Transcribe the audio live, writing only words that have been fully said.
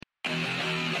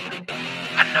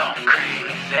know I'm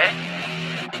crazy.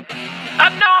 I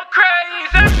know I'm crazy.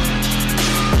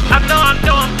 I know I'm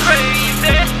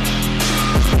crazy.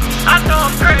 I know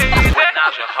I'm crazy.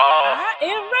 I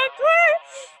am ready.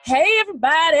 Hey,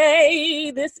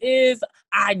 everybody. This is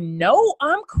I Know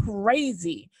I'm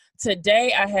Crazy.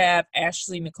 Today, I have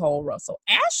Ashley Nicole Russell.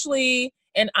 Ashley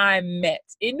and I met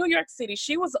in New York City.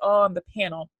 She was on the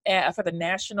panel for the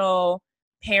National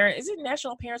Parents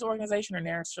Organization or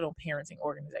National Parenting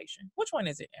Organization? Which one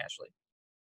is it, Ashley?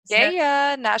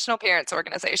 National Parents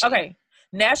Organization. Okay.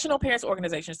 National Parents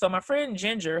Organization. So my friend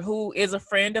Ginger, who is a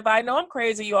friend of I Know I'm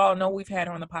Crazy, you all know we've had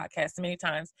her on the podcast many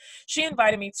times. She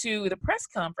invited me to the press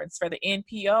conference for the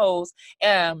NPO's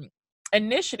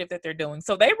initiative that they're doing.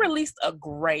 So they released a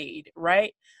grade,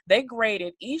 right? They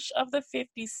graded each of the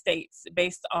 50 states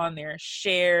based on their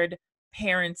shared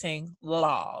parenting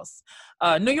laws.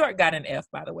 New York got an F,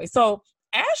 by the way. So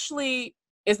Ashley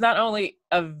is not only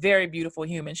a very beautiful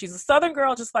human, she's a Southern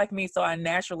girl just like me. So I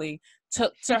naturally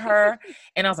took to her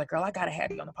and I was like, girl, I gotta have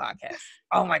you on the podcast.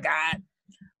 Oh my God.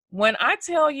 When I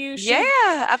tell you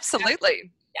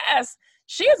absolutely. Yes,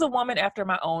 she is a woman after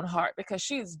my own heart because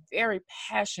she is very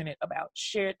passionate about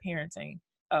shared parenting,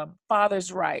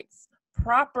 father's rights,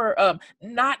 proper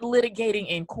not litigating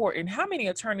in court. And how many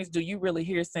attorneys do you really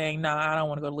hear saying, nah, I don't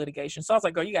want to go to litigation? So I was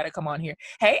like, girl, you gotta come on here.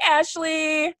 Hey,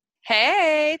 Ashley.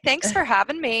 Hey, thanks for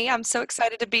having me. I'm so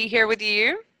excited to be here with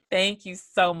you. Thank you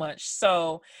so much.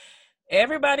 So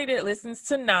everybody that listens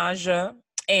to Naja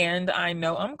and I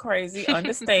Know I'm Crazy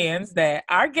understands that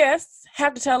our guests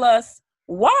have to tell us,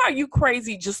 why are you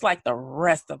crazy just like the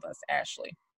rest of us,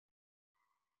 Ashley?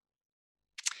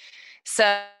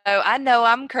 So I know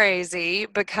I'm crazy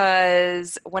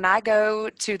because when I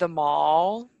go to the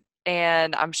mall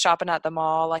and I'm shopping at the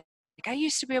mall, like I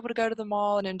used to be able to go to the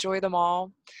mall and enjoy the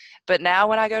mall. But now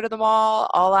when I go to the mall,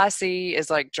 all I see is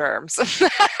like germs.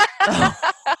 Oh.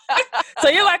 So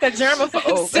you're like a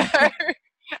germaphobe. So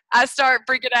I start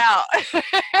freaking out.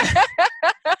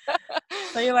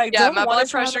 So you're like, yeah, my blood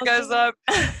pressure goes up.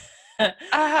 I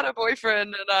had a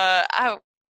boyfriend and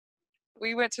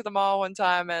we went to the mall one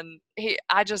time and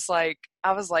I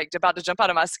was like about to jump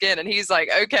out of my skin and he's like,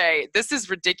 okay, this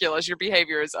is ridiculous. Your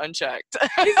behavior is unchecked.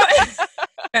 He's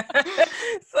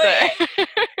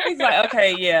like,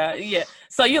 okay, yeah.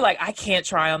 So you're like, I can't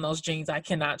try on those jeans. I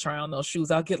cannot try on those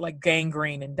shoes. I'll get like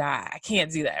gangrene and die. I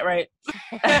can't do that, right?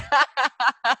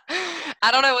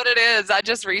 I don't know what it is. I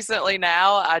just recently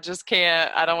now, I just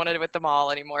can't, I don't want to do it at the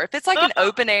mall anymore. If it's like an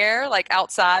open air, like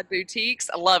outside boutiques,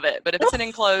 I love it. But if it's an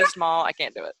enclosed mall, I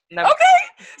can't do it. No. Okay.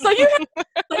 So you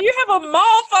have a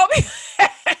mall phobia,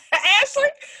 Ashley?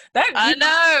 I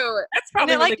know. That's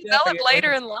probably and it really developed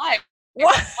later in life.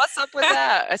 What? What's up with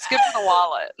that? It's good for the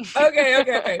wallet.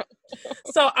 Okay.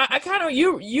 So I kind of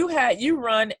you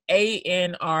run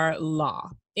ANR Law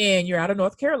and you're out of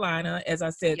North Carolina, as I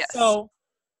said. Yes. So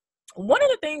one of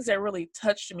the things that really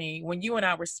touched me when you and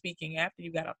I were speaking after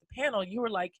you got off the panel, you were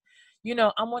like,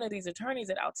 I'm one of these attorneys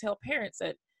that I'll tell parents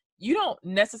that you don't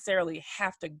necessarily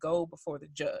have to go before the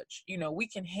judge. We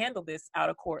can handle this out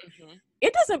of court. Mm-hmm.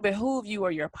 It doesn't behoove you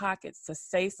or your pockets to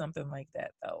say something like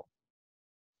that, though.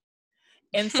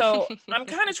 And so I'm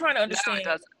kind of trying to understand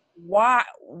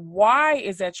why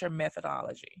is that your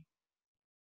methodology?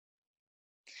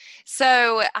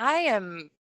 So I am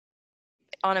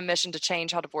on a mission to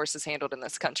change how divorce is handled in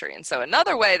this country. And so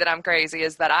another way that I'm crazy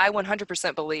is that I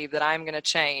 100% believe that I'm going to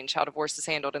change how divorce is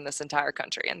handled in this entire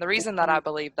country. And the reason that I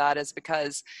believe that is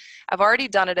because I've already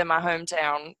done it in my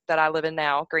hometown that I live in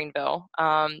now, Greenville.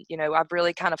 I've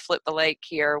really kind of flipped the lake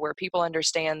here where people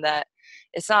understand that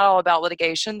it's not all about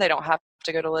litigation. They don't have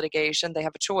to go to litigation. They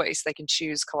have a choice. They can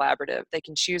choose collaborative. They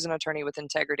can choose an attorney with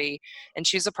integrity and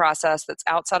choose a process that's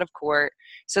outside of court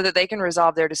so that they can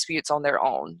resolve their disputes on their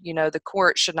own. The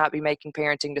court should not be making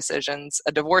parenting decisions.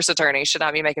 A divorce attorney should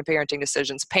not be making parenting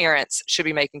decisions. Parents should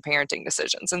be making parenting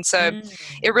decisions. And so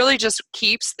it really just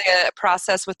keeps the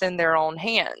process within their own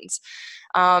hands.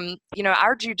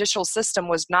 Our judicial system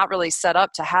was not really set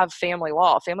up to have family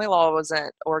law. Family law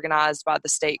wasn't organized by the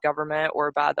state government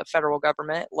or by the federal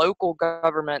government. Local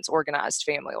governments organized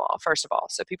family law, first of all.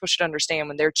 So people should understand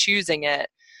when they're choosing it,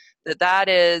 that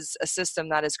is a system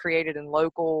that is created in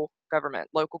local government,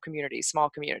 local communities, small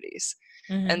communities.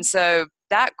 Mm-hmm. And so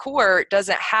that court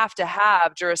doesn't have to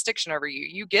have jurisdiction over you.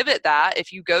 You give it that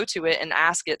if you go to it and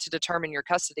ask it to determine your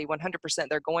custody, 100%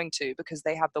 they're going to because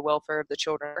they have the welfare of the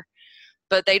children.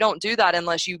 But they don't do that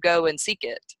unless you go and seek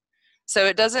it. So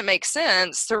it doesn't make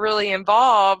sense to really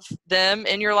involve them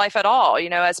in your life at all. You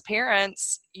know, as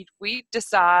parents, we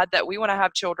decide that we want to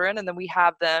have children, and then we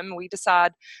have them. We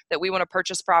decide that we want to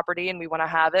purchase property and we want to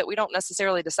have it. We don't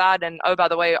necessarily decide, and oh, by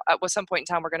the way, at some point in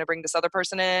time, we're going to bring this other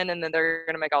person in, and then they're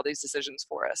going to make all these decisions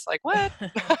for us. Like, what?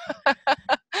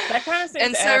 That kind of seems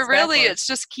and so really it's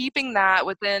just keeping that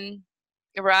within,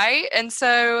 right? And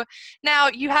so now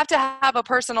you have to have a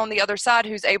person on the other side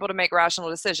who's able to make rational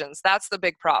decisions. That's the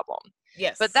big problem.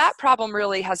 Yes. But that problem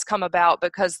really has come about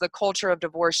because the culture of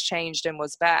divorce changed and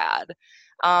was bad.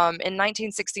 In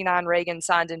 1969, Reagan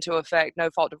signed into effect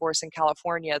no-fault divorce in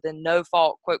California. Then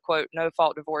no-fault, quote, quote,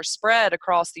 no-fault divorce spread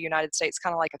across the United States,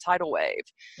 kind of like a tidal wave.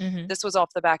 Mm-hmm. This was off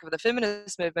the back of the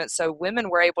feminist movement. So women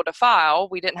were able to file.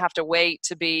 We didn't have to wait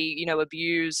to be, you know,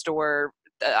 abused or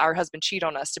our husband cheat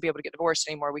on us to be able to get divorced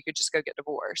anymore. We could just go get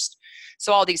divorced.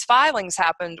 So all these filings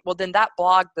happened. Well, then that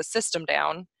bogged the system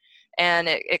down, and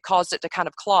it caused it to kind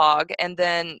of clog. And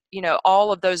then, you know,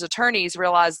 all of those attorneys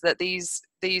realized that these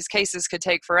cases could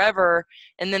take forever.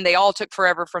 And then they all took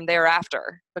forever from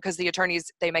thereafter, because the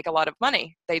attorneys, they make a lot of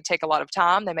money. They take a lot of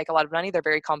time. They make a lot of money. They're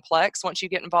very complex once you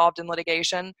get involved in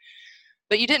litigation.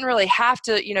 But you didn't really have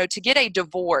to, you know, to get a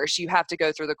divorce, you have to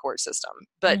go through the court system.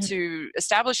 But Mm-hmm. to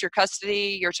establish your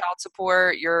custody, your child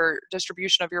support, your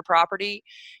distribution of your property,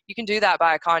 you can do that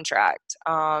by a contract.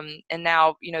 And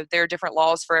now, you know, there are different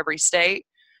laws for every state,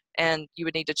 and you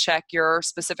would need to check your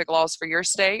specific laws for your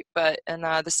state. But in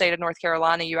the state of North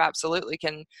Carolina, you absolutely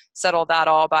can settle that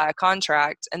all by a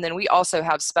contract. And then we also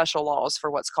have special laws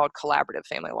for what's called collaborative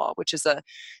family law, which is a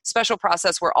special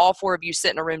process where all four of you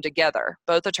sit in a room together,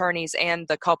 both attorneys and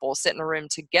the couple sit in a room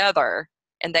together,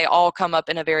 and they all come up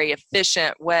in a very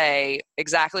efficient way,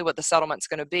 exactly what the settlement's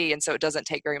going to be. And so it doesn't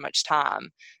take very much time.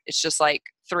 It's just like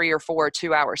 3 or 4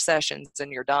 2-hour sessions and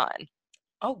you're done.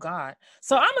 Oh God.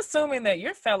 So I'm assuming that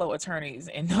your fellow attorneys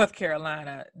in North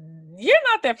Carolina, you're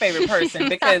not their favorite person,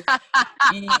 because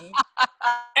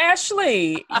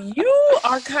Ashley, you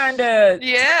are kind of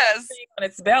Yes. on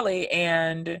its belly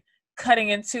and cutting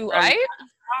into a lot Right? of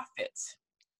profit.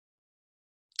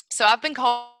 So I've been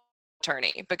called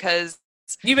attorney because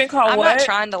You've been called I'm what? not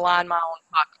trying to line my own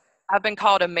pocket. I've been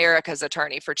called America's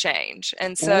attorney for change.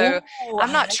 And so Ooh,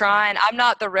 I'm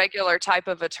not the regular type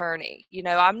of attorney. You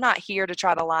know, I'm not here to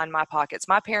try to line my pockets.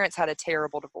 My parents had a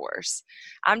terrible divorce.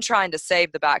 I'm trying to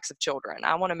save the backs of children.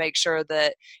 I want to make sure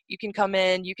that you can come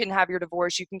in, you can have your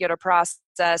divorce, you can get a process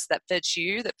that fits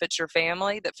you, that fits your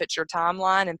family, that fits your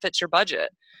timeline, and fits your budget.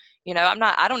 You know,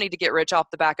 I don't need to get rich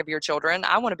off the back of your children.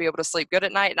 I want to be able to sleep good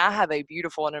at night, and I have a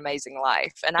beautiful and amazing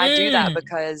life. And I do that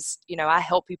because, you know, I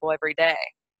help people every day.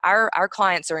 Our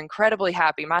clients are incredibly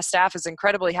happy. My staff is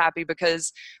incredibly happy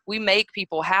because we make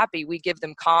people happy. We give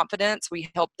them confidence.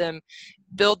 We help them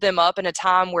build them up in a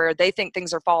time where they think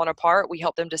things are falling apart. We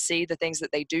help them to see the things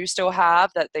that they do still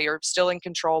have, that they are still in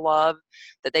control of,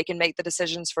 that they can make the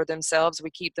decisions for themselves.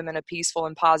 We keep them in a peaceful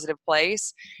and positive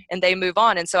place, and they move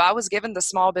on. And so I was given the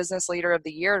Small Business Leader of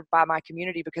the Year by my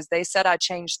community because they said I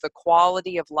changed the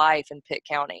quality of life in Pitt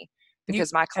County.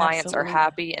 Because my clients are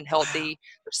happy and healthy.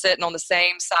 They're sitting on the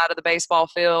same side of the baseball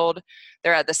field.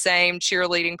 They're at the same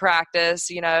cheerleading practice.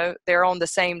 You know, they're on the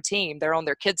same team. They're on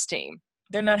their kids' team.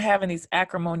 They're not having these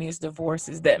acrimonious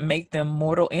divorces that make them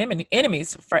mortal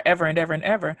enemies forever and ever and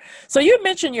ever. So you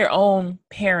mentioned your own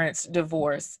parents'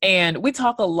 divorce, and we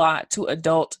talk a lot to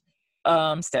adult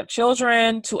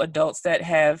stepchildren, to adults that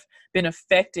have been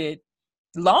affected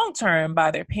long-term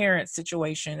by their parents'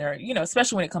 situation, or, you know,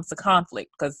 especially when it comes to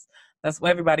conflict, because that's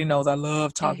what everybody knows. I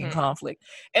love talking conflict.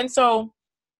 And so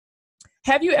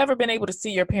have you ever been able to see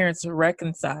your parents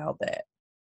reconcile that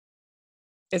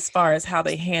as far as how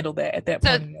they handle that at that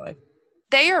point in your life?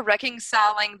 They are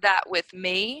reconciling that with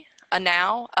me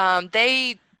now.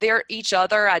 They're each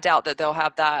other. I doubt that they'll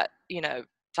have that, you know,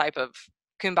 type of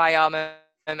kumbaya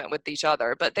moment with each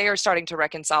other, but they are starting to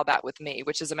reconcile that with me,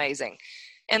 which is amazing.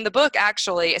 And the book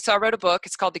actually, so I wrote a book.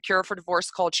 It's called The Cure for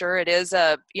Divorce Culture. It is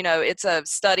it's a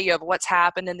study of what's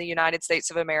happened in the United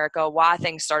States of America, why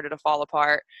things started to fall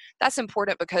apart. That's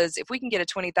important because if we can get a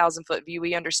 20,000 foot view,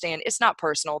 we understand it's not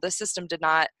personal. This system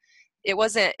it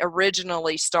wasn't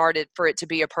originally started for it to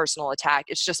be a personal attack.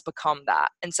 It's just become that.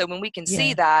 And so when we can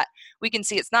see that, we can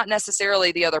see it's not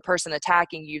necessarily the other person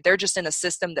attacking you. They're just in a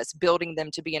system that's building them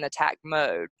to be in attack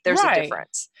mode. There's a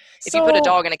difference. If you put a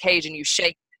dog in a cage and you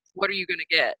shake, what are you going to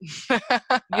get?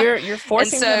 You're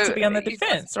forcing them to be on the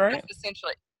defense, right?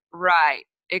 Essentially. Right.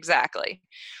 Exactly.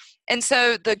 And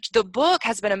so the book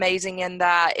has been amazing in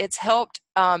that it's helped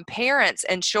parents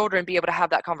and children be able to have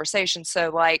that conversation.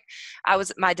 So like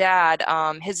my dad,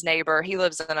 his neighbor, he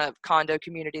lives in a condo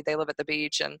community. They live at the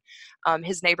beach, and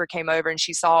his neighbor came over and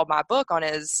she saw my book on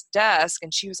his desk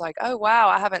and she was like, oh, wow,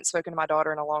 I haven't spoken to my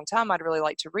daughter in a long time. I'd really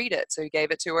like to read it. So he gave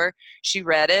it to her. She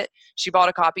read it. She bought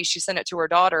a copy. She sent it to her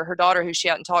daughter. Her daughter, who she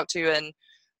hadn't talked to in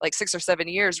like 6 or 7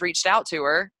 years, reached out to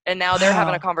her, and now they're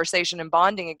having a conversation and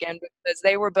bonding again because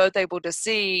they were both able to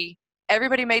see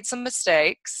everybody made some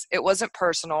mistakes. It wasn't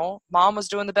personal. Mom was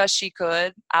doing the best she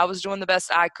could. I was doing the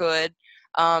best I could.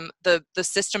 The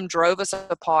system drove us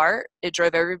apart. It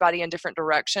drove everybody in different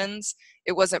directions.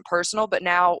 It wasn't personal, but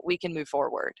now we can move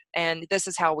forward. And this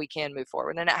is how we can move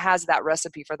forward. And it has that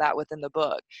recipe for that within the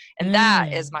book. And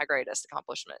that is my greatest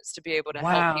accomplishment, is to be able to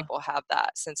help people have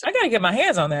that sense of— I got to get my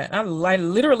hands on that. I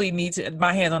literally need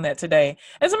my hands on that today.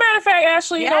 As a matter of fact,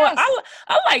 Ashley, you know what?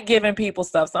 I like giving people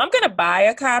stuff. So I'm going to buy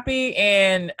a copy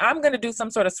and I'm going to do some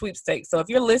sort of sweepstakes. So if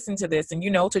you're listening to this and you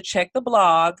know to check the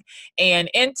blog and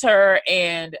enter,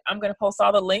 and I'm going to post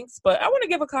all the links, but I want to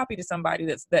give a copy to somebody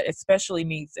that especially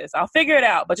needs this. I'll figure it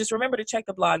out, but just remember to check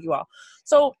the blog, you all.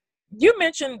 So you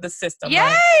mentioned the system. Yay!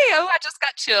 Right? Oh, I just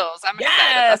got chills. I'm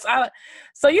excited.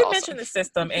 So you mentioned the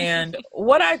system, and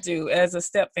what I do as a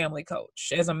step family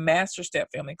coach, as a master step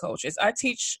family coach, is I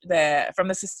teach that from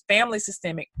the family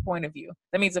systemic point of view.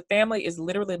 That means a family is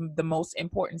literally the most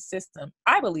important system.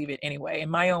 I believe it anyway, in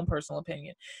my own personal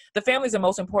opinion. The family is the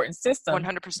most important system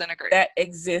 100% agree. that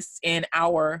exists in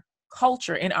our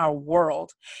culture, in our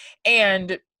world.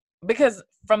 And because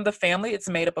from the family, it's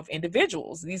made up of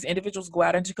individuals. These individuals go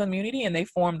out into community and they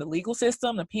form the legal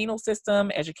system, the penal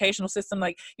system, educational system.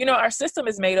 Like, you know, our system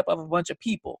is made up of a bunch of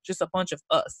people, just a bunch of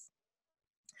us.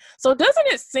 So doesn't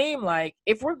it seem like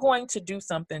if we're going to do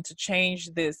something to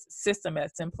change this system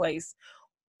that's in place,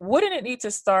 wouldn't it need to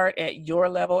start at your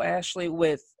level, Ashley,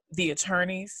 with the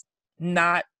attorneys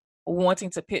not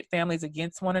wanting to pit families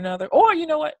against one another? Or, you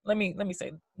know what, let me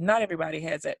say, not everybody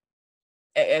has it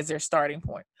as their starting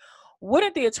point.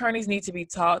 Wouldn't the attorneys need to be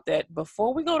taught that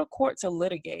before we go to court to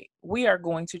litigate, we are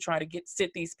going to try to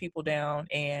sit these people down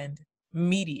and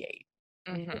mediate?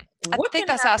 Mm-hmm. I think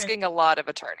that's asking a lot of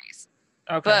attorneys.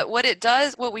 Okay. But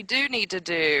what we do need to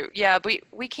do,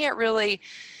 we can't really,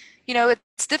 you know,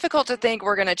 it's difficult to think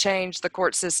we're going to change the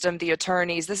court system, the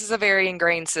attorneys. This is a very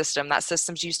ingrained system. That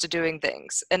system's used to doing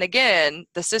things. And again,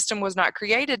 the system was not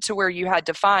created to where you had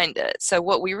to find it. So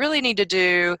what we really need to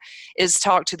do is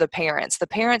talk to the parents. The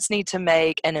parents need to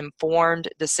make an informed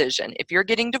decision. If you're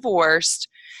getting divorced,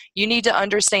 you need to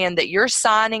understand that you're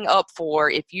signing up for,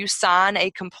 if you sign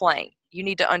a complaint, you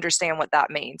need to understand what that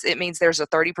means. It means there's a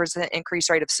 30% increase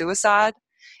rate of suicide.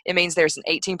 It means there's an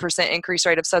 18% increase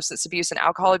rate of substance abuse and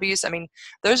alcohol abuse. I mean,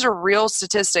 those are real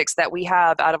statistics that we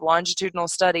have out of longitudinal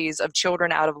studies of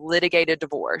children out of litigated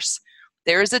divorce.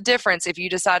 There is a difference if you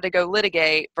decide to go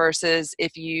litigate versus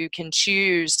if you can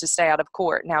choose to stay out of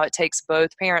court. Now, it takes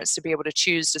both parents to be able to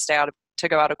choose to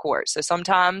go out of court. So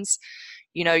sometimes,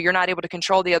 you know, you're not able to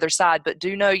control the other side, but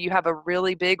do know you have a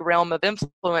really big realm of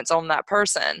influence on that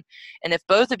person. And if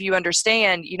both of you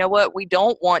understand, you know what, we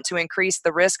don't want to increase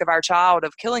the risk of our child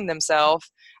of killing themselves,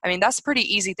 I mean, that's a pretty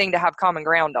easy thing to have common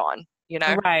ground on, you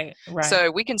know? Right.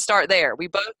 So we can start there. We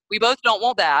both don't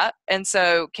want that. And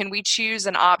so can we choose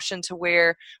an option to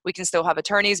where we can still have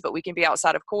attorneys, but we can be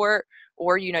outside of court?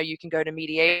 Or, you know, you can go to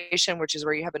mediation, which is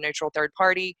where you have a neutral third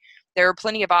party. There are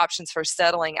plenty of options for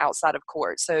settling outside of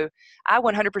court. So I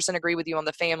 100% agree with you on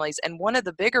the families. And one of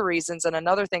the bigger reasons, and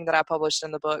another thing that I published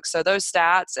in the book, so those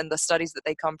stats and the studies that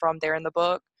they come from, they're in the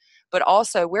book. But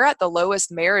also, we're at the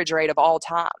lowest marriage rate of all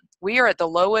time. We are at the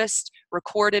lowest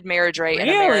recorded marriage rate in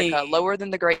America, lower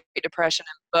than the Great Depression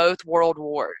and both world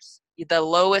wars. The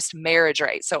lowest marriage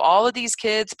rate. So all of these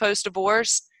kids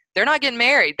post-divorce, they're not getting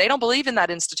married. They don't believe in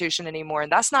that institution anymore,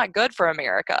 and that's not good for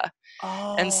America.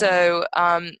 Oh. And so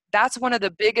that's one of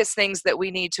the biggest things that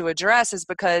we need to address, is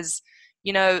because,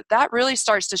 you know, that really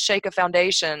starts to shake a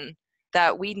foundation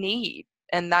that we need.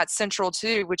 And that's central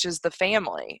too, which is the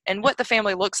family. And what the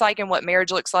family looks like and what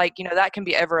marriage looks like, you know, that can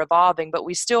be ever evolving, but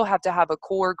we still have to have a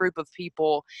core group of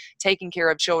people taking care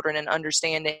of children and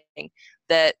understanding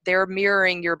that they're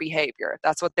mirroring your behavior.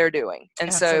 That's what they're doing. And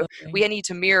Absolutely. So we need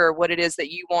to mirror what it is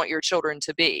that you want your children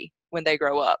to be when they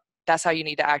grow up. That's how you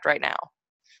need to act right now.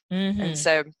 Mm-hmm. And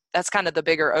so that's kind of the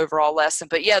bigger overall lesson.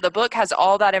 But yeah, the book has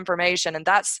all that information, and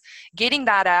that's getting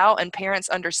that out and parents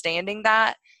understanding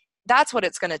that. That's what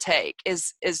it's going to take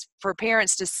is for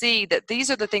parents to see that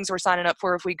these are the things we're signing up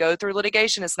for. If we go through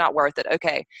litigation, it's not worth it.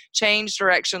 Okay, change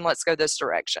direction. Let's go this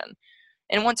direction.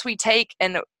 And once we take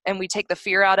and we take the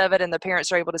fear out of it and the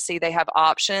parents are able to see they have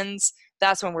options,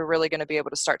 that's when we're really going to be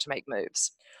able to start to make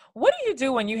moves. What do you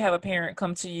do when you have a parent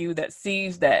come to you that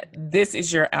sees that this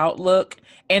is your outlook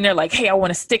and they're like, hey, I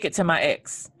want to stick it to my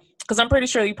ex? Because I'm pretty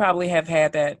sure you probably have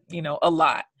had that, a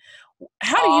lot.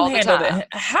 How do you handle that?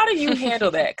 How do you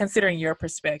handle that considering your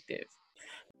perspective?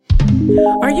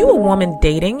 Are you a woman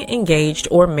dating, engaged,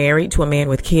 or married to a man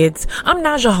with kids? I'm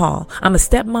Naja Hall. I'm a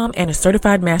stepmom and a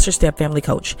certified master step family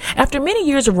coach. After many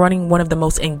years of running one of the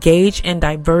most engaged and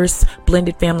diverse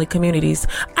blended family communities,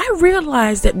 I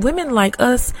realized that women like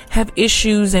us have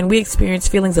issues and we experience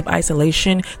feelings of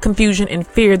isolation, confusion, and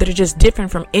fear that are just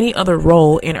different from any other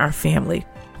role in our family.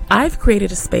 I've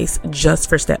created a space just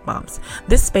for stepmoms.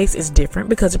 This space is different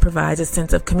because it provides a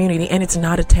sense of community and it's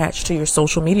not attached to your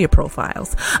social media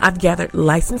profiles. I've gathered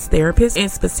licensed therapists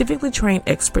and specifically trained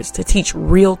experts to teach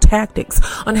real tactics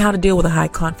on how to deal with a high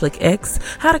conflict ex,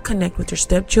 how to connect with your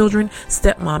stepchildren,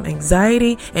 stepmom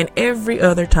anxiety, and every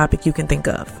other topic you can think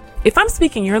of. If I'm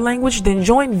speaking your language, then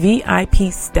join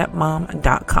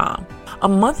VIPstepmom.com. A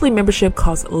monthly membership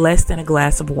costs less than a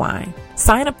glass of wine.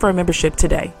 Sign up for a membership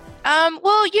today.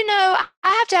 Well, I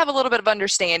have to have a little bit of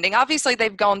understanding. Obviously,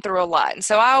 they've gone through a lot. And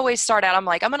so I always start out, I'm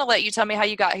like, I'm going to let you tell me how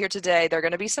you got here today. There are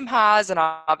going to be some highs and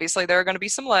obviously there are going to be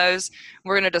some lows.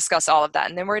 We're going to discuss all of that.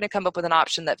 And then we're going to come up with an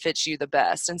option that fits you the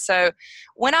best. And so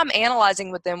when I'm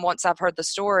analyzing with them, once I've heard the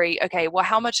story, okay, well,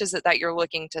 how much is it that you're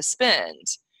looking to spend?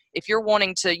 If you're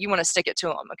you want to stick it to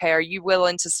them. Okay. Are you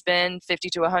willing to spend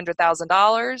 $50,000 to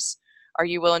 $100,000? Are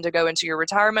you willing to go into your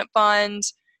retirement fund?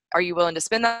 Are you willing to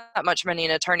spend that much money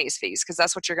in attorney's fees? Because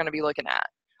that's what you're going to be looking at.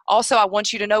 Also, I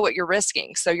want you to know what you're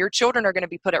risking. So your children are going to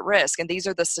be put at risk, and these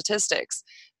are the statistics.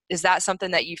 Is that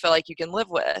something that you feel like you can live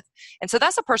with? And so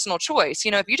that's a personal choice.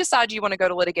 If you decide you want to go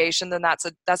to litigation, then that's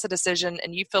a decision,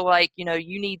 and you feel like, you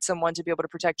need someone to be able to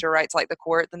protect your rights like the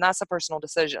court, then that's a personal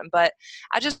decision. But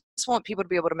I just want people to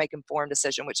be able to make informed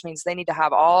decision, which means they need to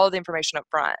have all the information up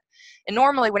front. And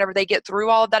normally whenever they get through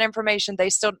all of that information, they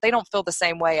don't feel the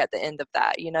same way at the end of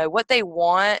that. What they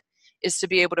want is to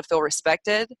be able to feel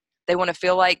respected. They want to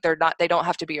feel like they don't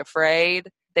have to be afraid.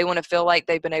 They want to feel like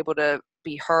they've been able to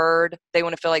be heard. They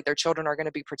want to feel like their children are going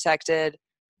to be protected.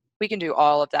 We can do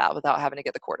all of that without having to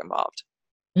get the court involved.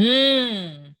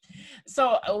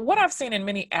 So what I've seen in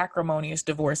many acrimonious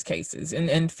divorce cases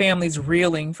and families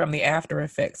reeling from the after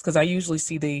effects, because I usually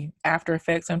see the after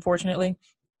effects, unfortunately,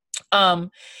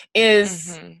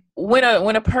 is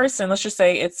when a person, let's just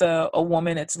say it's a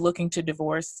woman that's looking to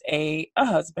divorce a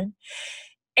husband,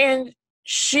 and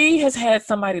she has had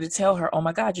somebody to tell her, oh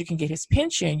my God, you can get his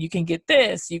pension, you can get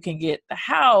this, you can get the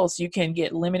house, you can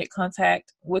get limited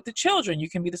contact with the children, you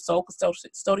can be the sole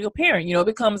custodial parent. It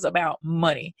becomes about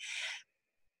money.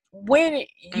 When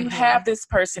you have this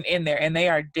person in there and they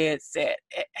are dead set,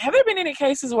 have there been any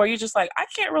cases where you're just like, I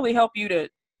can't really help you to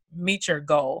meet your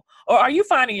goal? Or are you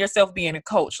finding yourself being a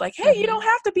coach? Like, hey, you don't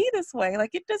have to be this way.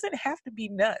 Like, it doesn't have to be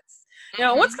nuts.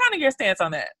 What's kind of your stance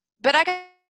on that? But I got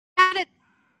it.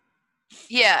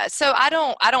 Yeah, so I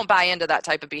don't buy into that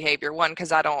type of behavior, one,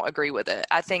 because I don't agree with it.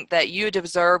 I think that you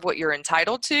deserve what you're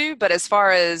entitled to, but as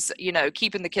far as,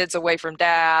 keeping the kids away from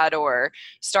dad or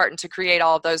starting to create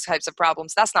all of those types of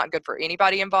problems, that's not good for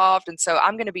anybody involved. And so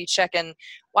I'm going to be checking,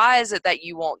 why is it that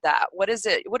you want that? What is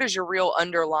it? What is your real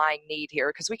underlying need here?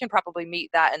 Because we can probably meet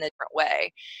that in a different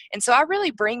way. And so I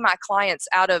really bring my clients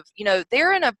out of,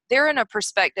 they're in a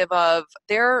perspective of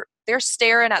they're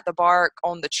staring at the bark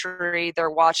on the tree.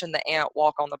 They're watching the ant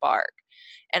walk on the bark.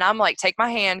 And I'm like, take my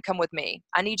hand, come with me.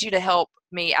 I need you to help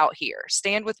me out here.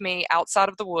 Stand with me outside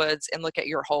of the woods and look at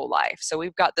your whole life. So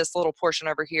we've got this little portion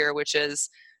over here, which is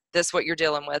this what you're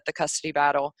dealing with, the custody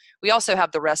battle. We also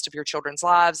have the rest of your children's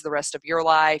lives, the rest of your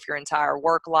life, your entire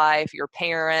work life, your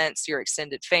parents, your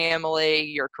extended family,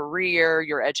 your career,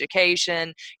 your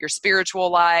education, your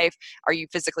spiritual life. Are you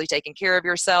physically taking care of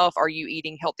yourself? Are you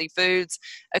eating healthy foods?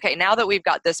 Okay, now that we've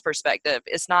got this perspective,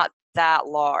 it's not that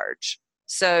large.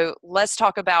 So let's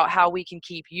talk about how we can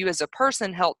keep you as a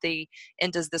person healthy.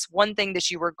 And does this one thing that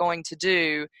you were going to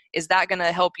do, is that going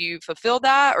to help you fulfill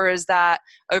that? Or is that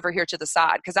over here to the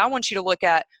side? Because I want you to look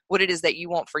at what it is that you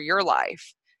want for your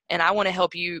life. And I want to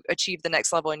help you achieve the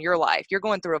next level in your life. You're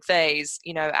going through a phase,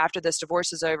 after this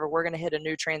divorce is over, we're going to hit a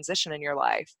new transition in your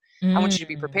life. I want you to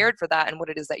be prepared for that and what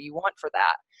it is that you want for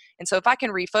that. And so if I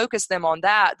can refocus them on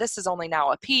that, this is only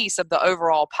now a piece of the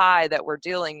overall pie that we're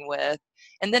dealing with.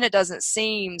 And then it doesn't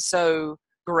seem so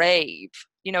grave.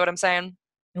 You know what I'm saying?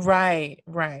 Right.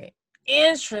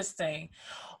 Interesting.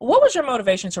 What was your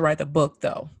motivation to write the book,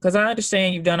 though? Because I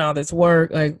understand you've done all this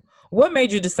work. Like, what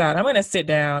made you decide, I'm going to sit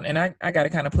down and I got to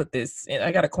kind of put this,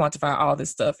 I got to quantify all this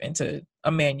stuff into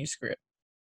a manuscript?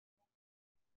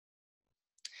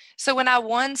 So when I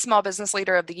won Small Business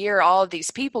Leader of the Year, all of these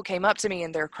people came up to me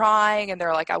and they're crying and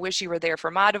they're like, I wish you were there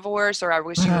for my divorce, or I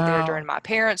wish you were there during my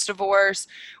parents' divorce.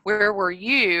 Where were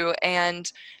you?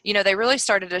 And, they really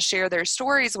started to share their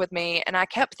stories with me. And I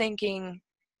kept thinking,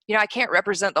 I can't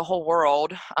represent the whole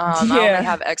world. I only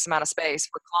have X amount of space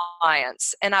for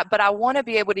clients. But I want to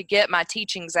be able to get my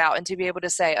teachings out and to be able to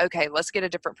say, okay, let's get a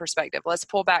different perspective. Let's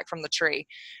pull back from the tree.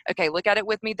 Okay, look at it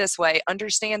with me this way.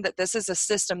 Understand that this is a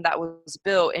system that was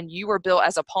built and you were built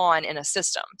as a pawn in a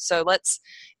system. So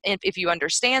if you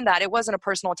understand that, it wasn't a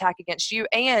personal attack against you.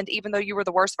 And even though you were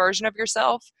the worst version of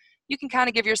yourself, you can kind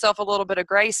of give yourself a little bit of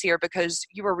grace here because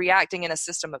you were reacting in a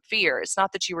system of fear. It's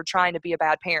not that you were trying to be a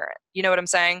bad parent. You know what I'm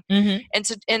saying?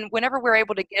 Mm-hmm. And whenever we're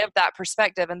able to give that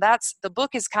perspective, and the book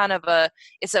is kind of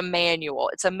it's a manual.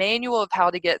 It's a manual of how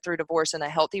to get through divorce in a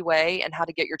healthy way and how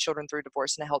to get your children through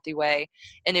divorce in a healthy way.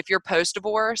 And if you're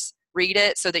post-divorce, read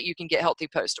it so that you can get healthy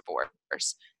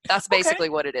post-divorce. That's basically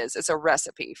what it is. It's a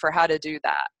recipe for how to do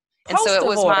that. And so it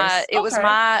was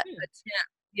my attempt.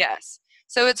 Yes.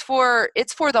 So it's for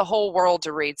the whole world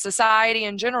to read, society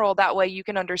in general. That way you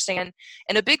can understand.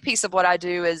 And a big piece of what I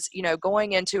do is,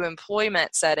 going into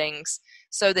employment settings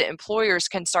so that employers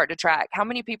can start to track how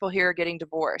many people here are getting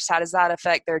divorced. How does that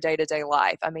affect their day-to-day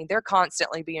life? I mean, they're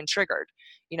constantly being triggered.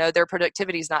 Their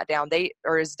productivity is not down.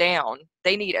 Is down.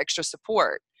 They need extra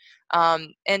support.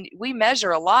 And we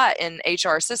measure a lot in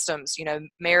HR systems,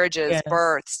 marriages,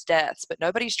 births, deaths, but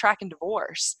nobody's tracking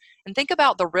divorce. And think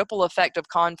about the ripple effect of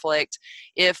conflict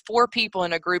if 4 people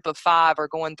in a group of 5 are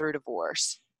going through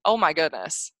divorce. Oh my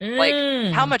goodness. Like,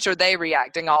 how much are they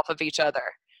reacting off of each other?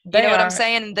 You know what I'm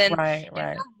saying? And then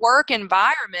your work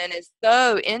environment is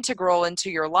so integral into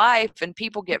your life, and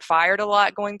people get fired a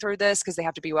lot going through this because they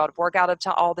have to be out of work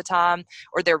all the time,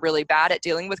 or they're really bad at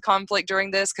dealing with conflict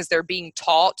during this because they're being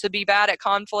taught to be bad at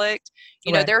conflict.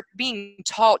 They're being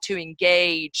taught to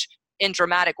engage in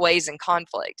dramatic ways in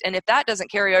conflict. And if that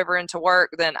doesn't carry over into work,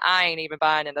 then I ain't even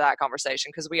buying into that conversation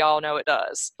because we all know it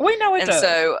does. We know it does. And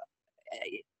so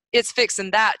it's fixing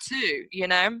that too,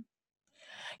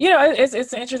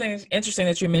 It's interesting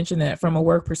that you mentioned that from a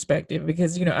work perspective,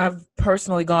 because, I've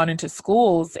personally gone into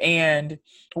schools and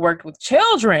worked with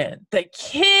children, the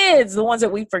kids, the ones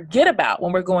that we forget about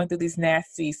when we're going through these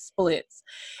nasty splits.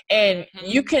 And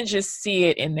you can just see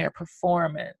it in their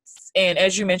performance. And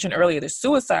as you mentioned earlier, the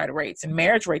suicide rates and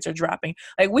marriage rates are dropping.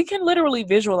 Like, we can literally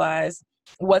visualize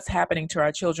what's happening to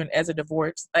our children as a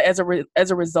divorce, as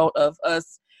a result of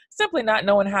us simply not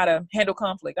knowing how to handle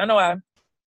conflict. I know I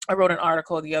wrote an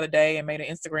article the other day and made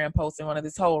an Instagram post and one of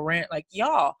this whole rant, like,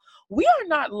 y'all, we are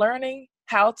not learning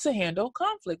how to handle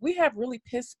conflict. We have really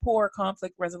piss poor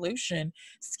conflict resolution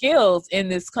skills in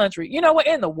this country. In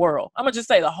the world. I'm going to just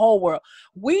say the whole world.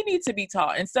 We need to be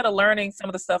taught, instead of learning some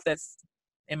of the stuff that's,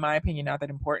 in my opinion, not that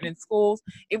important in schools.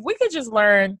 If we could just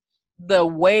learn the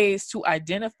ways to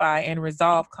identify and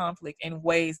resolve conflict in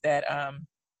ways that,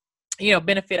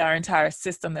 benefit our entire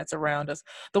system that's around us,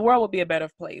 the world will be a better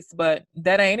place. But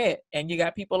that ain't it. And you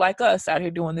got people like us out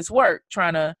here doing this work,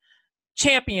 trying to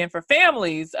champion for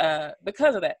families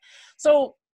because of that.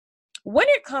 So when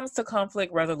it comes to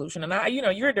conflict resolution,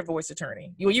 and you're a divorce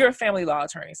attorney, you're a family law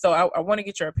attorney, so I want to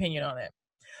get your opinion on that.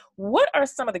 What are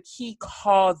some of the key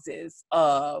causes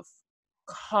of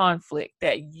conflict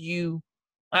that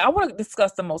I want to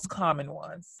discuss the most common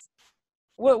ones.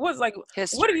 What's like,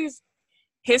 history. What are these?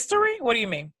 History? What do you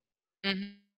mean?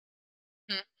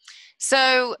 Mm-hmm.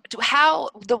 So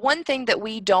the one thing that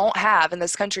we don't have in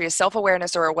this country is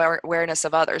self-awareness or awareness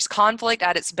of others. Conflict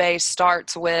at its base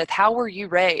starts with, how were you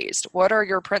raised? What are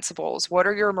your principles? What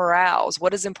are your morals?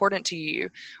 What is important to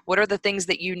you? What are the things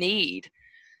that you need?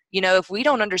 If we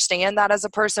don't understand that as a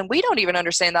person, we don't even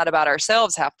understand that about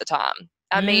ourselves half the time.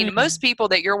 I mean, most people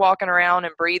that you're walking around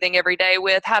and breathing every day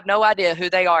with have no idea who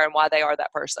they are and why they are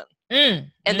that person.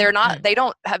 And they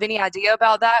don't have any idea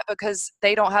about that because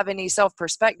they don't have any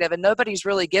self-perspective, and nobody's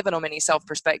really given them any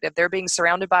self-perspective. They're being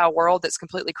surrounded by a world that's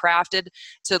completely crafted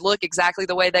to look exactly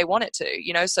the way they want it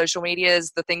to. Social media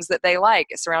is the things that they like.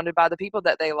 It's surrounded by the people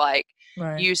that they like.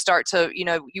 Right. You start to,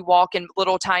 you walk in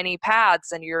little tiny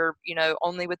paths and you're,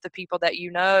 only with the people that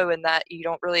you know, and that you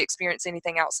don't really experience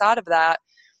anything outside of that.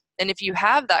 And if you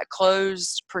have that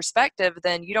closed perspective,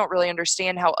 then you don't really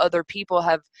understand how other people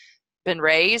have been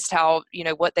raised, how,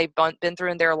 what they've been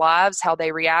through in their lives, how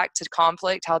they react to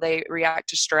conflict, how they react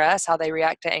to stress, how they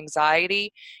react to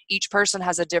anxiety. Each person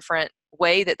has a different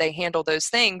way that they handle those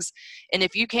things. And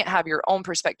if you can't have your own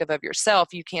perspective of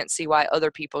yourself, you can't see why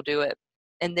other people do it.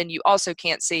 And then you also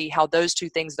can't see how those two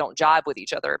things don't jibe with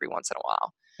each other every once in a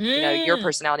while. Your Mm.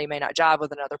 personality may not jive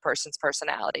with another person's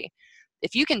personality.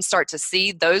 If you can start to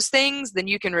see those things, then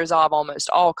you can resolve almost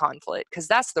all conflict, because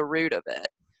that's the root of it.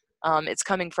 It's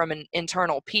coming from an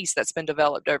internal piece that's been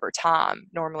developed over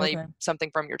time, normally Okay. something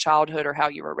from your childhood or how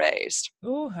you were raised.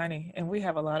 Ooh, honey, and we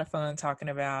have a lot of fun talking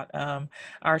about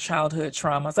our childhood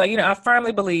trauma. So, I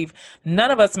firmly believe none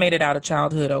of us made it out of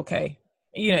childhood okay.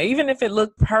 Even if it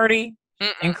looked pretty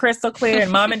and crystal clear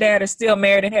and mom and dad are still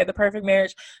married and had the perfect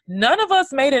marriage, none of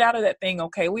us made it out of that thing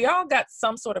okay. We all got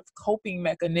some sort of coping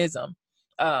mechanism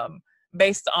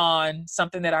based on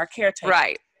something that our caretaker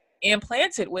Right.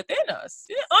 implanted within us,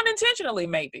 unintentionally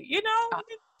maybe.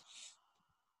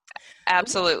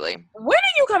 Absolutely. When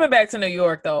are you coming back to New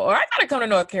York though? Or I gotta come to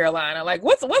North Carolina. Like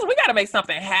what's we gotta make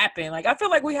something happen. Like I feel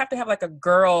like we have to have like a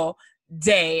girl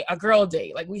day.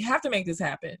 Like we have to make this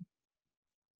happen.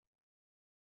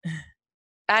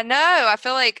 I know. I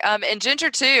feel like, and Ginger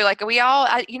too, like we all,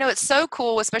 it's so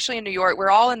cool, especially in New York. We're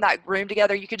all in that room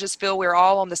together. You could just feel we're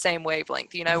all on the same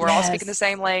wavelength. We're all speaking the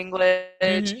same language.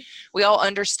 Mm-hmm. We all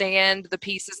understand the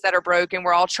pieces that are broken.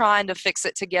 We're all trying to fix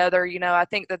it together. I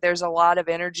think that there's a lot of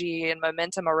energy and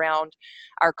momentum around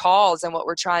our calls and what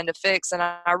we're trying to fix. And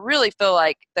I really feel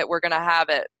like that we're going to have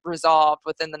it resolved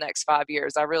within the next 5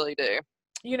 years. I really do.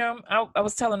 I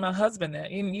was telling my husband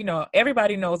that,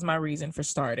 everybody knows my reason for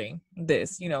starting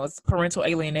this. It's parental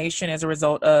alienation as a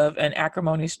result of an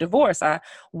acrimonious divorce. I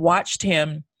watched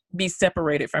him be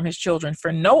separated from his children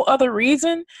for no other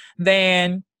reason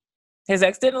than his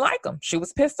ex didn't like him. She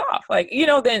was pissed off.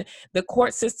 Then the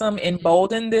court system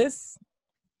emboldened this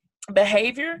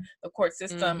behavior. The court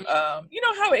system, how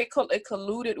it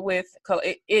colluded with,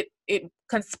 it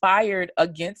conspired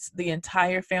against the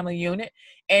entire family unit,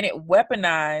 and it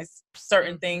weaponized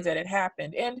certain things that had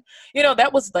happened. And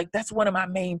that's one of my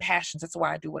main passions. That's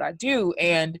why I do what I do.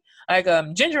 And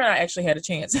Ginger and I actually had a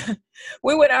chance.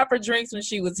 We went out for drinks when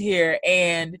she was here,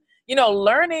 and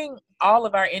learning all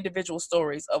of our individual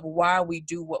stories of why we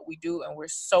do what we do, and we're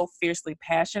so fiercely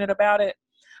passionate about it.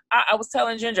 I was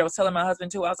telling Ginger, I was telling my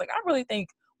husband too, I was like, I really think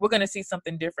we're going to see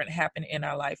something different happen in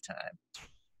our lifetime.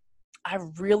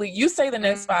 You say the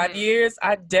next 5 years,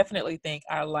 I definitely think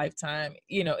our lifetime,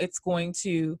 it's going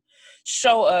to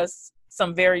show us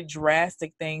some very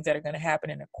drastic things that are going to happen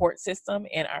in the court system,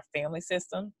 in our family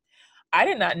system. I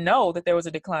did not know that there was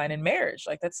a decline in marriage.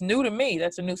 Like, that's new to me.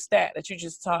 That's a new stat that you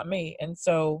just taught me. And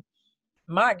so,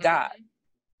 my God.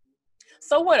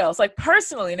 So what else? Like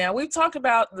personally, now we've talked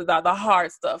about the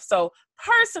hard stuff. So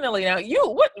personally, now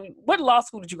what law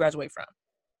school did you graduate from?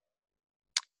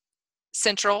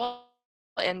 Central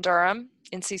in Durham,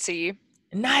 NCCU.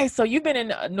 Nice. So you've been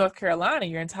in North Carolina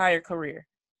your entire career.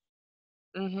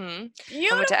 I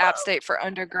went to App State for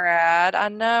undergrad. I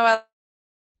know.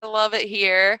 I love it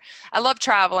here. I love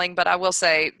traveling, but I will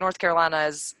say North Carolina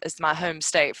is my home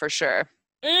state for sure.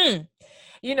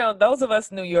 Those of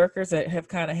us New Yorkers that have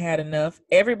kind of had enough,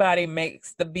 everybody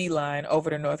makes the beeline over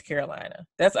to North Carolina.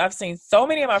 I've seen so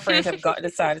many of my friends have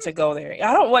decided to go there.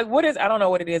 I don't know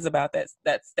what it is about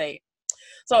that state.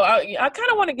 So I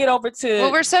kind of want to get over to.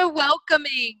 Well, we're so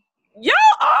welcoming. Y'all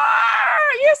are.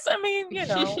 Yes, I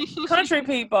mean, country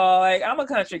people. Like, I'm a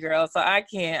country girl, so I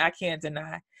can't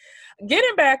deny.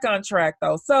 Getting back on track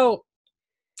though. So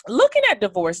looking at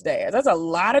divorced dads, there's a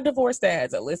lot of divorced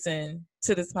dads that listen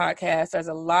to this podcast. There's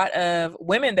a lot of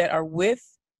women that are with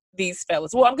these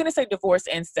fellas. Well, I'm going to say divorced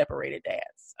and separated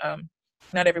dads.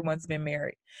 Not everyone's been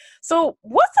married. So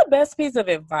what's the best piece of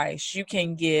advice you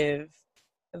can give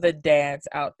the dads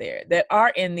out there that are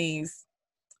in these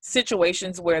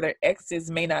situations where their exes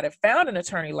may not have found an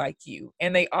attorney like you,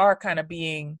 and they are kind of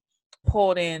being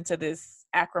pulled into this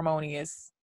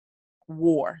acrimonious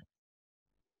war?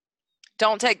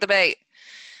 Don't take the bait.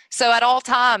 So at all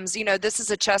times, this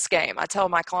is a chess game. I tell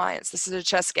my clients, this is a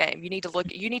chess game. You need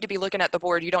to be looking at the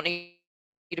board. You don't need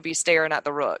to be staring at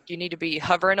the rook. You need to be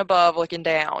hovering above, looking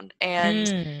down.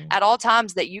 And at all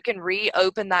times that you can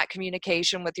reopen that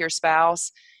communication with your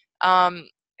spouse,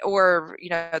 or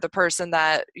the person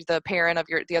that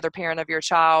the other parent of your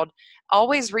child,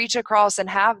 always reach across and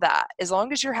have that. As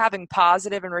long as you're having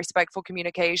positive and respectful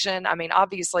communication. I mean,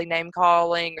 obviously name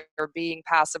calling or being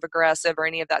passive aggressive or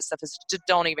any of that stuff is just,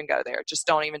 don't even go there. Just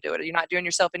don't even do it. You're not doing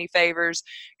yourself any favors.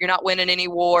 You're not winning any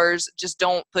wars. Just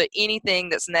don't put anything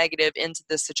that's negative into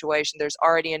this situation. There's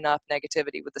already enough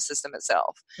negativity with the system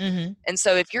itself. And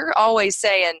so if you're always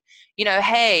saying,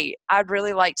 hey, I'd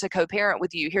really like to co-parent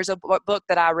with you. Here's a book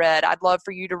that I read. I'd love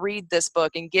for you to read this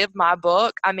book and give my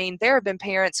book. I mean, there have been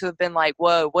parents who have been like,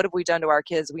 whoa, what have we done to our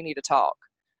kids? We need to talk.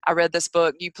 I read this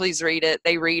book. You please read it.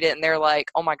 They read it and they're like,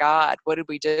 oh my God, what did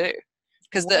we do?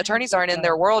 because the attorneys aren't in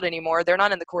their world anymore. They're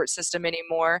not in the court system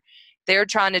anymore. They're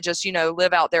trying to just,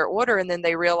 live out their order. And then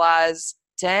they realize,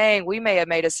 dang, we may have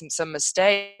made some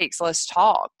mistakes. Let's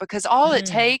talk. Because all it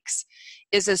takes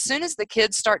is as soon as the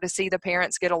kids start to see the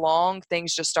parents get along,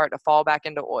 things just start to fall back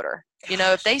into order.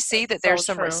 If they see that there's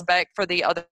some respect for the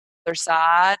other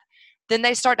side, then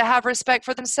they start to have respect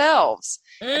for themselves.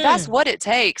 That's what it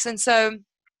takes. And so,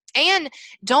 and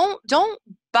don't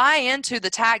buy into the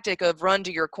tactic of run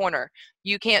to your corner.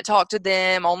 You can't talk to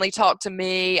them, only talk to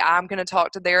me. I'm going to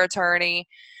talk to their attorney.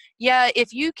 Yeah,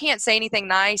 if you can't say anything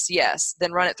nice, yes,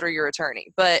 then run it through your attorney.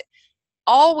 But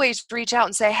always reach out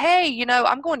and say, hey,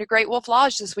 I'm going to Great Wolf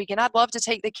Lodge this weekend. I'd love to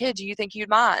take the kid. Do you think you'd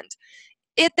mind?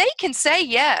 If they can say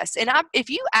yes, and if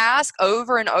you ask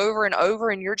over and over and over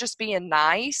and you're just being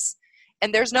nice,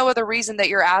 and there's no other reason that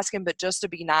you're asking but just to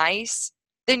be nice,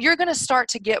 then you're going to start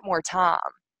to get more time.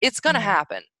 It's going to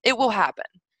happen. It will happen.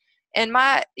 And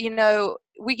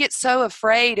we get so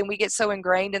afraid and we get so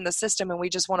ingrained in the system and we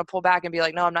just want to pull back and be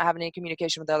like, no, I'm not having any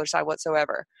communication with the other side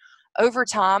whatsoever. Over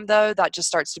time, though, that just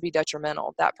starts to be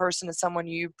detrimental. That person is someone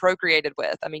you procreated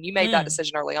with. I mean, you made that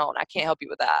decision early on. I can't help you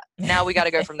with that. Now we got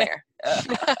to go from there.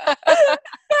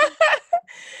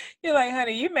 You're like,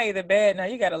 honey, you made the bed. Now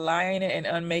you got to lie in it and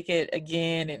unmake it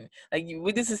again. And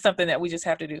this is something that we just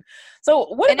have to do. So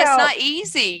what about? And it's not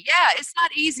easy. Yeah, it's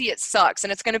not easy. It sucks.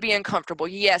 And it's going to be uncomfortable.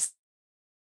 Yes,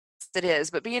 it is.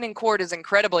 But being in court is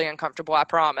incredibly uncomfortable, I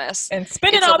promise. And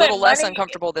spending it's all that a little less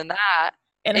uncomfortable than that.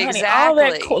 And honey, all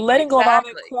that letting go of all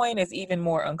that coin is even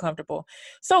more uncomfortable.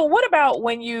 So what about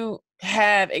when you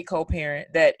have a co-parent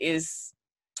that is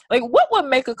like, what would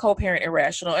make a co-parent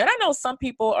irrational? And I know some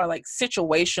people are like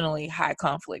situationally high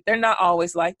conflict. They're not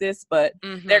always like this, but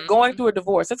they're going through a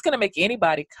divorce. It's going to make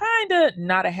anybody kind of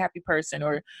not a happy person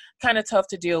or kind of tough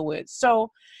to deal with. So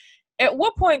at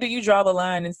what point do you draw the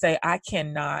line and say, I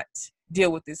cannot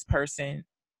deal with this person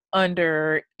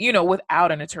under,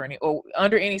 without an attorney or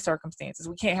under any circumstances?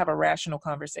 We can't have a rational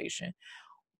conversation.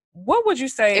 What would you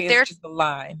say is the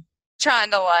line?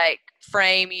 Trying to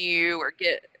frame you or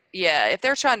if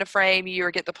they're trying to frame you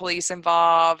or get the police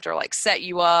involved or set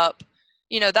you up,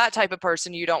 that type of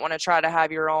person you don't want to try to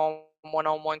have your own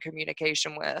one-on-one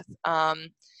communication with.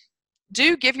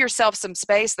 Do give yourself some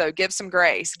space though. Give some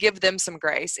grace. Give them some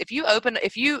grace. If you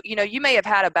may have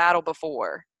had a battle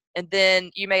before and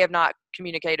then you may have not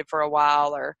communicated for a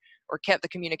while or kept the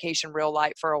communication real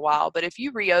light for a while. But if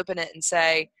you reopen it and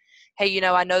say, hey,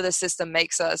 I know the system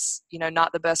makes us,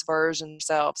 not the best version of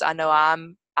ourselves. I know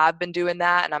I've been doing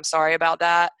that and I'm sorry about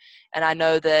that. And I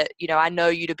know that, I know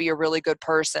you to be a really good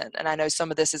person. And I know some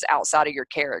of this is outside of your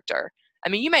character. I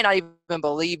mean, you may not even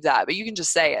believe that, but you can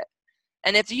just say it.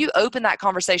 And if you open that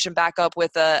conversation back up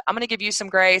with I'm going to give you some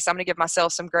grace, I'm going to give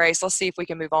myself some grace, let's see if we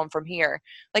can move on from here.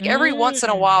 Every once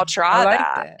in a while, try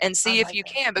that and see if you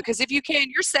can. Because if you can,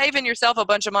 you're saving yourself a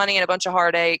bunch of money and a bunch of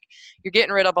heartache. You're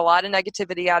getting rid of a lot of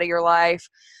negativity out of your life.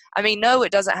 I mean, no,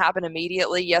 it doesn't happen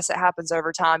immediately. Yes, it happens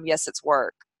over time. Yes, it's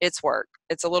work. It's work.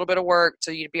 It's a little bit of work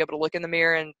to you to be able to look in the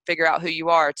mirror and figure out who you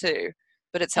are too.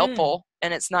 But it's helpful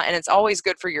and it's always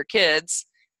good for your kids.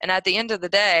 And at the end of the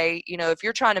day, if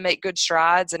you're trying to make good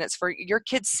strides and it's for your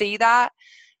kids see that,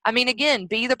 I mean, again,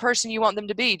 be the person you want them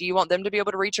to be. Do you want them to be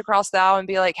able to reach across the aisle and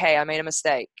be like, hey, I made a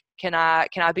mistake. Can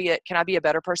I be a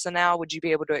better person now? Would you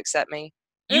be able to accept me?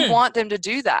 You want them to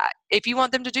do that. If you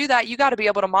want them to do that, you got to be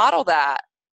able to model that.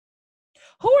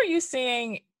 Who are you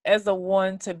seeing as the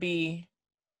one to be,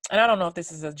 and I don't know if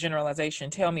this is a generalization,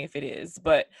 tell me if it is,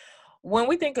 but when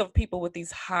we think of people with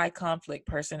these high conflict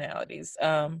personalities,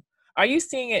 are you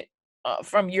seeing it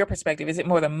from your perspective? Is it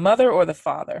more the mother or the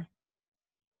father?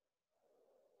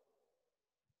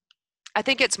 I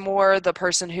think it's more the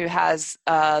person who has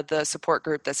the support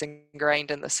group that's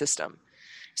ingrained in the system.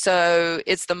 So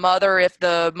it's the mother if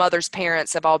the mother's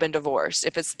parents have all been divorced.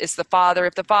 If it's the father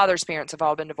if the father's parents have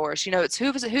all been divorced. It's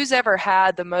who's ever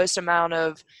had the most amount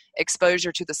of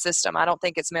exposure to the system. I don't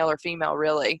think it's male or female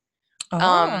really.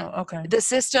 Okay. The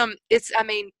system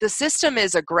the system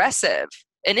is aggressive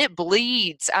and it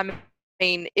bleeds.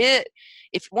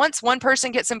 If once one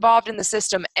person gets involved in the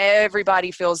system,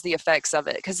 everybody feels the effects of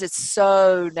it because it's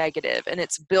so negative and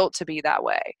it's built to be that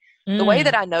way. The way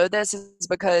that I know this is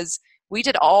because we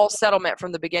did all settlement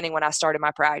from the beginning when I started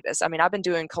my practice. I've been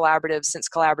doing collaborative since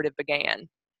collaborative began.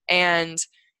 And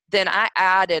then I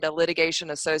added a litigation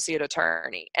associate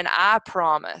attorney. And I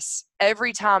promise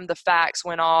every time the fax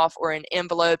went off or an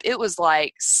envelope, it was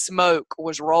like smoke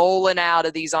was rolling out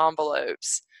of these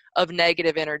envelopes of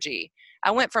negative energy.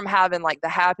 I went from having like the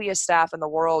happiest staff in the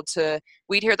world to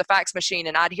we'd hear the fax machine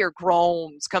and I'd hear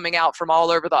groans coming out from all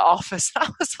over the office. I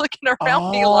was looking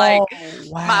around me like,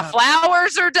 wow. My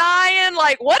flowers are dying.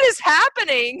 Like, what is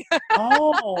happening?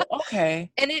 Oh,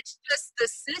 okay. And it's just the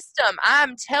system.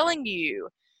 I'm telling you,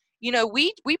 you know,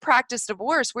 we practice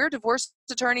divorce. We're divorce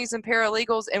attorneys and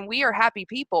paralegals, and we are happy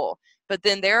people. But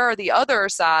then there are the other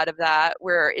side of that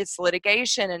where it's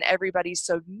litigation and everybody's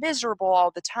so miserable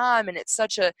all the time, and it's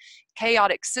such a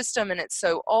chaotic system, and it's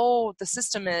so old. The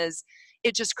system is,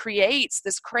 it just creates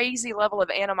this crazy level of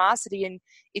animosity. And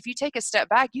if you take a step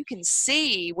back, you can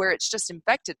see where it's just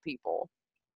infected people.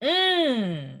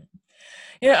 Yeah,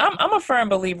 I'm a firm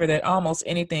believer that almost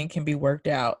anything can be worked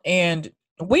out. And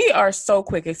we are so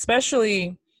quick,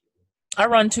 especially I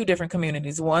run 2 different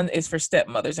communities. One is for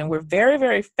stepmothers, and we're very,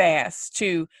 very fast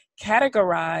to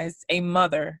categorize a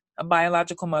mother, a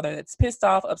biological mother that's pissed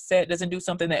off, upset, doesn't do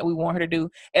something that we want her to do,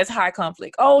 as high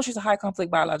conflict. Oh, she's a high conflict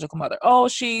biological mother. Oh,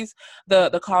 she's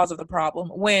the cause of the problem.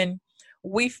 When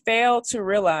we fail to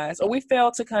realize, or we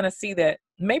fail to kind of see that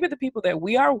maybe the people that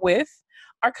we are with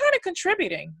are kind of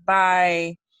contributing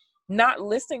by not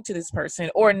listening to this person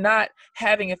or not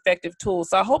having effective tools.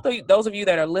 So I hope that those of you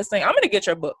that are listening, I'm going to get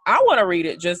your book. I want to read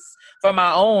it just for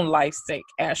my own life's sake,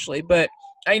 Ashley. But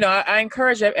you know, I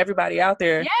encourage everybody out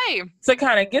there to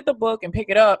kind of get the book and pick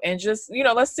it up and just, you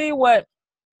know, let's see what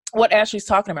Ashley's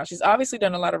talking about. She's obviously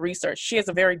done a lot of research. She has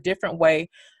a very different way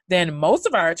than most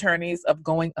of our attorneys of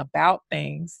going about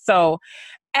things. So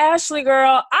Ashley,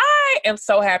 girl, I am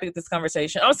so happy with this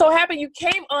conversation. I'm so happy you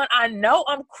came on. I know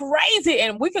I'm crazy,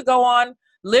 and we could go on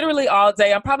literally all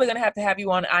day. I'm probably going to have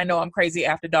you on I Know I'm Crazy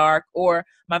After Dark or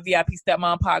my VIP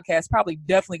Stepmom podcast. Probably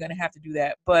definitely going to have to do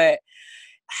that. But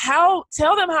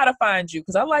tell them how to find you,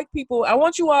 because I like people. I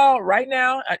want you all right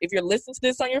now, if you're listening to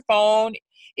this on your phone,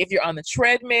 if you're on the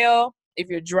treadmill, if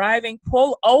you're driving,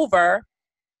 pull over.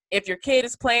 If your kid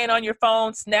is playing on your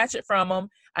phone, snatch it from them.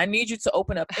 I need you to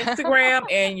open up Instagram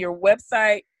and your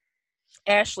website.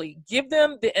 Ashley, give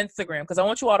them the Instagram because I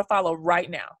want you all to follow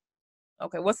right now.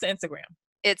 Okay, what's the Instagram?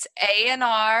 It's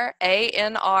ANR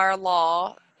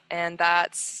Law, and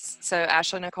that's so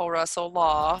Ashley Nicole Russell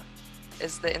Law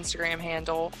is the Instagram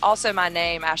handle. Also, my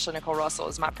name, Ashley Nicole Russell,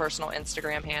 is my personal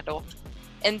Instagram handle.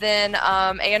 And then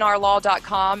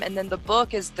ANRlaw.com. And then the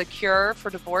book is The Cure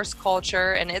for Divorce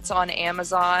Culture, and it's on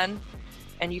Amazon.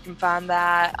 And you can find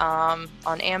that on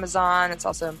Amazon. It's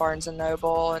also in Barnes &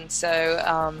 Noble. And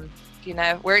so, you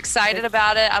know, we're excited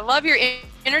about it. I love your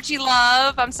energy,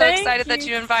 love. I'm so excited that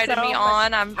you invited me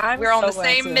on. We're on the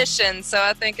same mission, so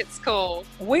I think it's cool.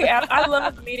 I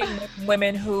love meeting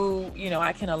women who, you know,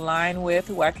 I can align with,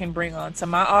 who I can bring on to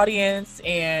my audience.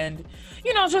 And,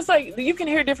 you know, just like you can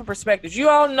hear different perspectives. You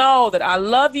all know that I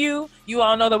love you. You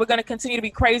all know that we're going to continue to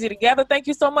be crazy together. Thank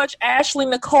you so much, Ashley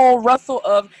Nicole Russell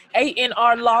of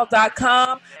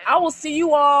ANRlaw.com. I will see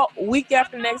you all week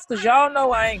after next, because y'all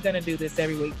know I ain't going to do this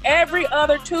every week. Every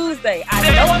other Tuesday. I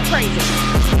know I'm crazy.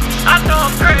 I know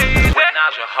I'm crazy.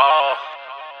 Naja Hall.